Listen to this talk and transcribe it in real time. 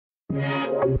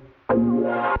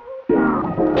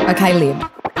Okay, Lib.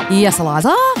 Yes,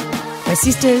 Eliza? We're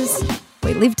sisters.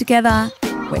 We live together.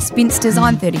 We're spinsters.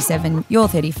 I'm 37. You're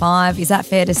 35. Is that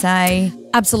fair to say?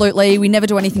 Absolutely. We never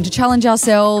do anything to challenge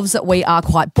ourselves. We are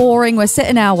quite boring. We're set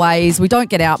in our ways. We don't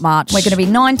get out much. We're going to be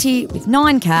 90 with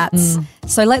 9 cats.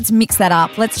 So let's mix that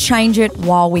up. Let's change it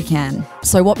while we can.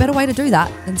 So what better way to do that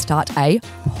than start a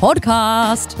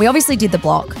podcast? We obviously did the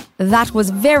block. That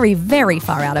was very, very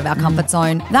far out of our comfort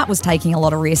zone. That was taking a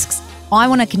lot of risks. I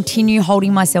want to continue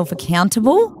holding myself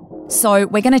accountable. So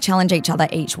we're going to challenge each other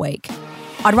each week.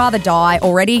 I'd rather die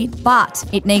already, but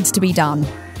it needs to be done.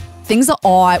 Things that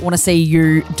I want to see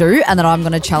you do and that I'm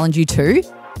going to challenge you to,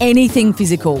 anything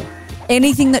physical,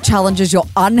 anything that challenges your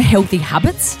unhealthy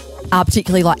habits,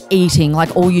 particularly like eating,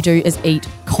 like all you do is eat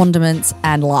condiments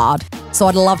and lard. So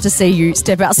I'd love to see you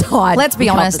step outside. Let's be the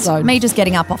comfort honest, zone. me just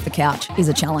getting up off the couch is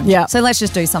a challenge. Yeah. So let's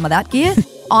just do some of that gear.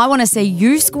 I want to see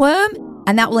you squirm,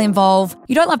 and that will involve,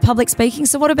 you don't love public speaking,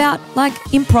 so what about like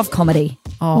improv comedy?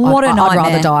 Oh, what a I'd nightmare.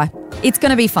 rather die. It's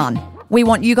going to be fun. We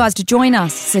want you guys to join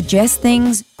us, suggest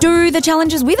things, do the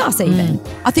challenges with us even.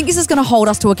 I think this is going to hold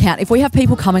us to account. If we have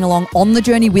people coming along on the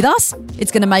journey with us,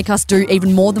 it's going to make us do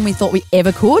even more than we thought we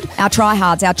ever could. Our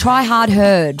tryhards, our try hard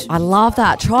herd. I love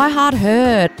that. Try hard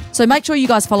herd. So make sure you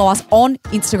guys follow us on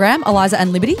Instagram, Eliza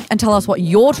and Liberty, and tell us what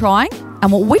you're trying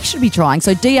and what we should be trying.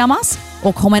 So DM us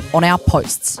or comment on our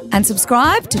posts. And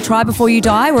subscribe to Try Before You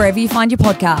Die wherever you find your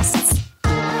podcasts.